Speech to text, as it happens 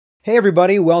Hey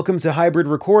everybody, welcome to Hybrid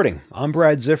Recording. I'm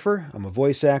Brad Ziffer. I'm a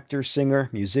voice actor, singer,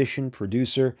 musician,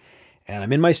 producer, and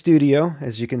I'm in my studio,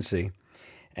 as you can see.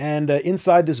 And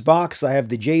inside this box, I have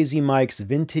the JZ Mic's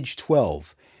Vintage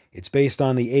 12. It's based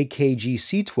on the AKG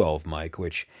C12 mic,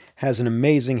 which has an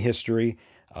amazing history,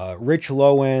 rich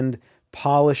low end,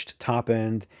 polished top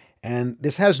end, and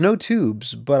this has no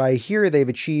tubes, but I hear they've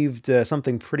achieved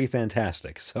something pretty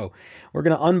fantastic. So we're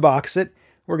going to unbox it,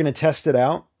 we're going to test it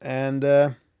out,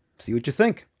 and see what you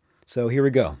think. So here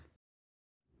we go.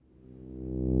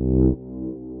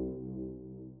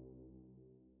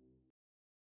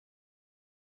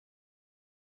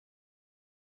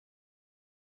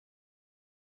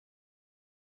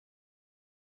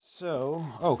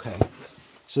 Okay.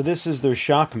 So this is their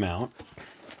shock mount.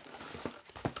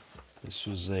 This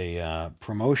was a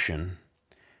promotion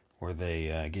where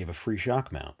they gave a free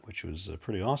shock mount, which was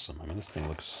pretty awesome. I mean, this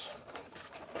looks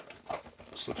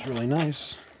really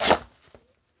nice.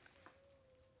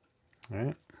 All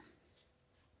right.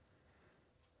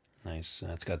 Nice.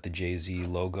 It's got the JZ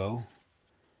logo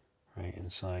right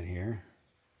inside here.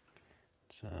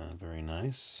 It's very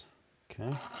nice.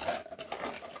 Okay.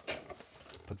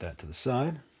 Put that to the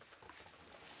side.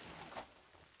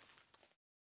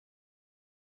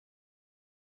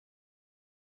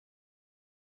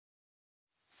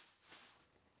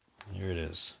 Here it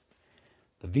is.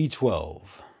 The V12.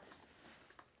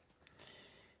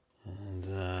 And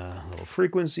a little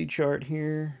frequency chart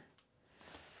here.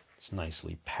 It's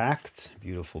nicely packed.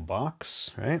 Beautiful box,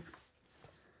 right?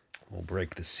 We'll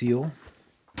break the seal.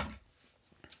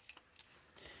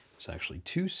 It's actually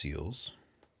two seals.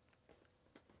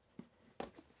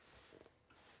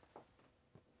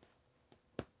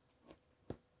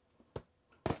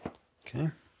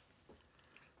 Okay.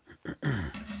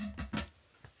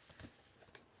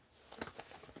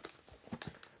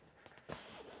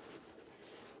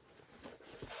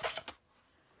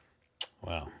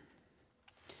 Wow.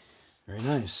 Very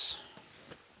nice.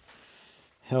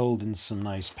 Held in some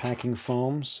nice packing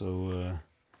foam, so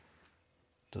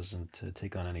doesn't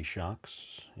take on any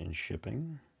shocks in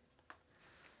shipping.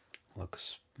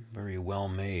 Looks very well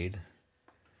made,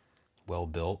 well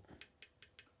built.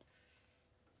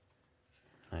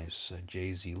 Nice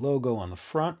JZ logo on the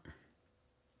front. It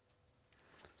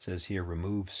says here,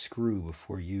 remove screw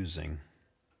before using.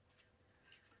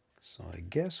 So I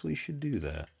guess we should do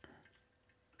that.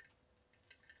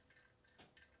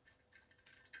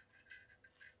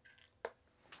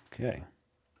 Okay.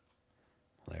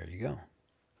 Well, there you go.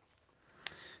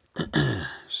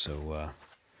 So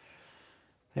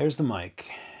there's the mic.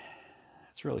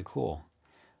 It's really cool.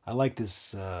 I like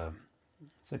this.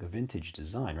 It's like a vintage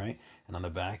design, right? And on the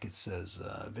back it says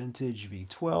Vintage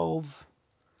V12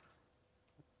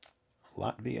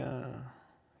 Latvia.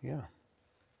 Yeah,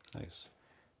 nice.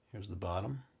 Here's the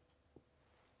bottom.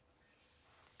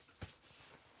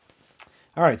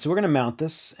 All right, so we're going to mount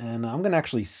this, and I'm going to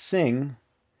actually sing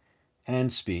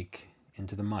and speak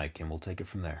into the mic, and we'll take it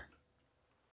from there.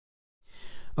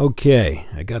 Okay,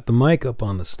 I got the mic up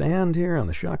on the stand here on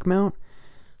the shock mount.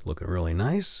 Looking really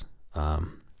nice.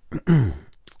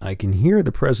 I can hear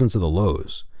the presence of the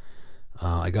lows.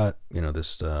 I got,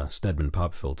 this Stedman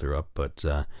pop filter up, but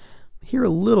hear a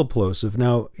little plosive.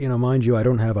 Now, mind you, I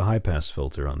don't have a high-pass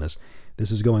filter on this.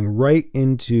 This is going right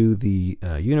into the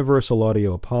Universal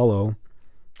Audio Apollo.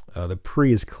 The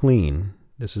pre is clean.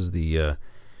 This is the,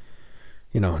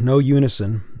 no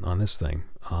unison on this thing.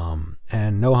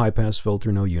 And no high-pass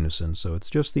filter, no unison. So it's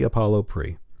just the Apollo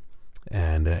pre.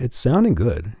 And it's sounding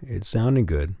good. It's sounding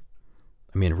good.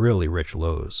 I mean, really rich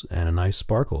lows and a nice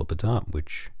sparkle at the top,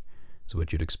 which is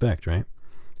what you'd expect, right?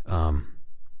 All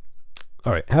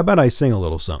right, how about I sing a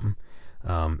little something?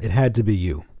 It Had to Be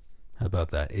You. How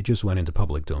about that? It just went into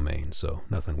public domain, so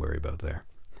nothing to worry about there.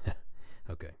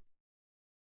 Okay.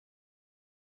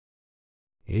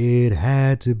 It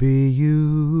had to be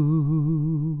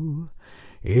you.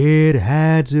 It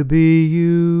had to be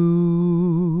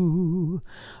you.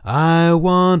 I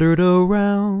wandered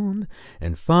around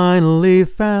and finally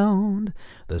found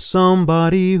the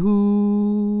somebody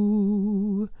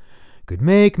who could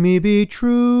make me be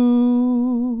true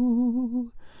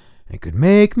and could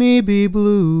make me be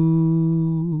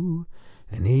blue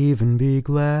and even be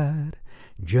glad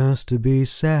just to be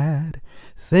sad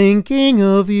thinking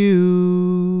of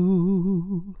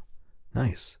you.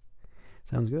 Nice.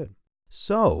 Sounds good.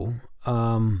 So,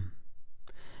 how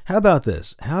about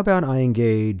this? How about I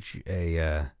engage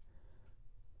a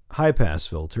high-pass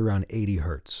filter around 80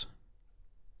 hertz?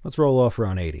 Let's roll off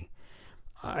around 80.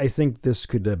 I think this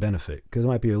could benefit, because it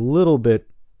might be a little bit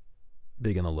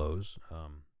big in the lows.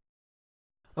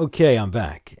 Okay, I'm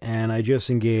back, and I just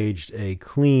engaged a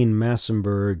clean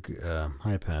Massenburg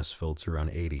high-pass filter on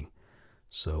 80.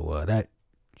 So that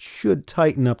should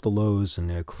tighten up the lows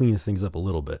and clean things up a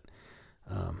little bit.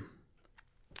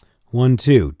 1,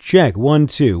 2, check. 1,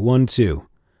 2, 1, 2.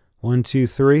 1, 2,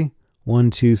 3. 1,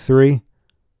 2, 3.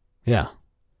 Yeah,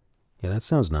 that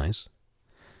sounds nice.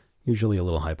 Usually a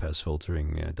little high-pass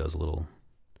filtering does a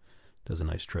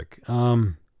nice trick.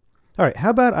 All right, how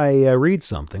about I read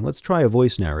something? Let's try a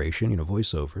voice narration,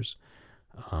 voiceovers.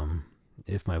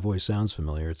 If my voice sounds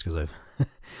familiar, it's because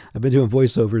I've been doing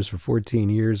voiceovers for 14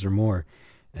 years or more,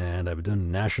 and I've done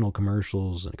national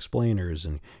commercials and explainers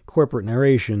and corporate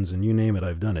narrations, and you name it,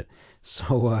 I've done it.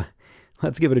 So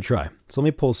let's give it a try. So let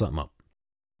me pull something up.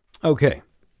 Okay.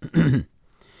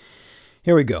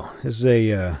 Here we go. This is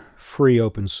a free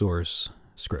open source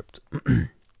script.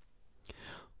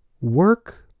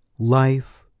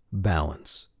 Work-life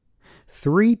balance.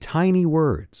 3 tiny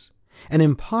words. An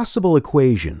impossible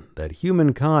equation that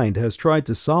humankind has tried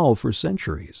to solve for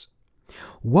centuries.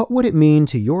 What would it mean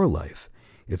to your life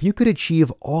if you could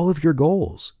achieve all of your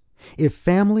goals? If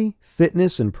family,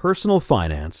 fitness, and personal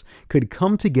finance could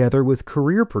come together with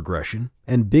career progression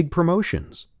and big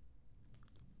promotions?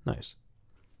 Nice.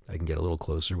 I can get a little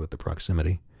closer with the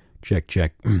proximity. Check,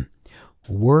 check.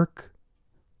 Work-life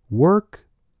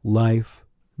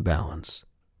balance.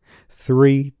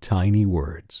 3 tiny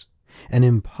words. An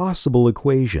impossible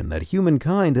equation that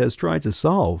humankind has tried to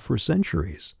solve for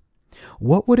centuries.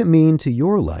 What would it mean to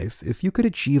your life if you could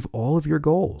achieve all of your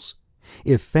goals?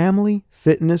 If family,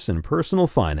 fitness, and personal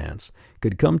finance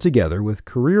could come together with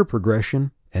career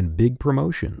progression and big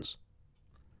promotions?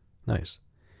 Nice.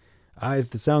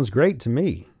 It sounds great to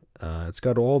me. It's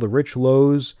got all the rich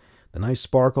lows, the nice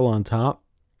sparkle on top.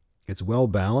 It's well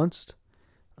balanced.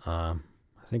 I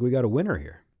think we got a winner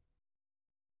here.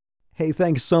 Hey,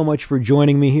 thanks so much for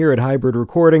joining me here at Hybrid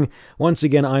Recording. Once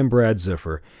again, I'm Brad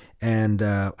Ziffer, and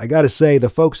I got to say, the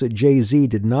folks at JZ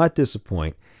did not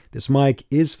disappoint. This mic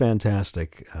is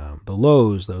fantastic. The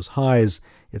lows, those highs,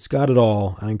 it's got it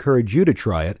all. I encourage you to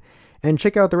try it, and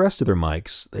check out the rest of their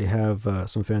mics. They have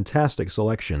some fantastic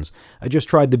selections. I just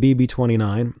tried the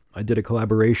BB29. I did a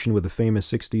collaboration with a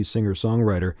famous 60s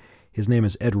singer-songwriter. His name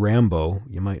is Ed Rambo.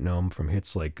 You might know him from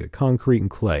hits like Concrete and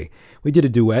Clay. We did a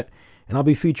duet, and I'll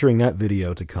be featuring that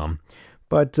video to come.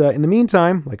 But in the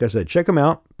meantime, like I said, check them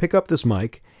out, pick up this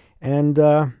mic, and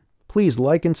please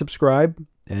like and subscribe.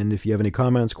 And if you have any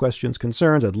comments, questions,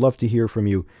 concerns, I'd love to hear from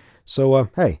you. So,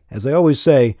 hey, as I always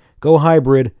say, go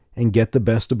hybrid and get the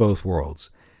best of both worlds.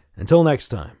 Until next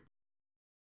time.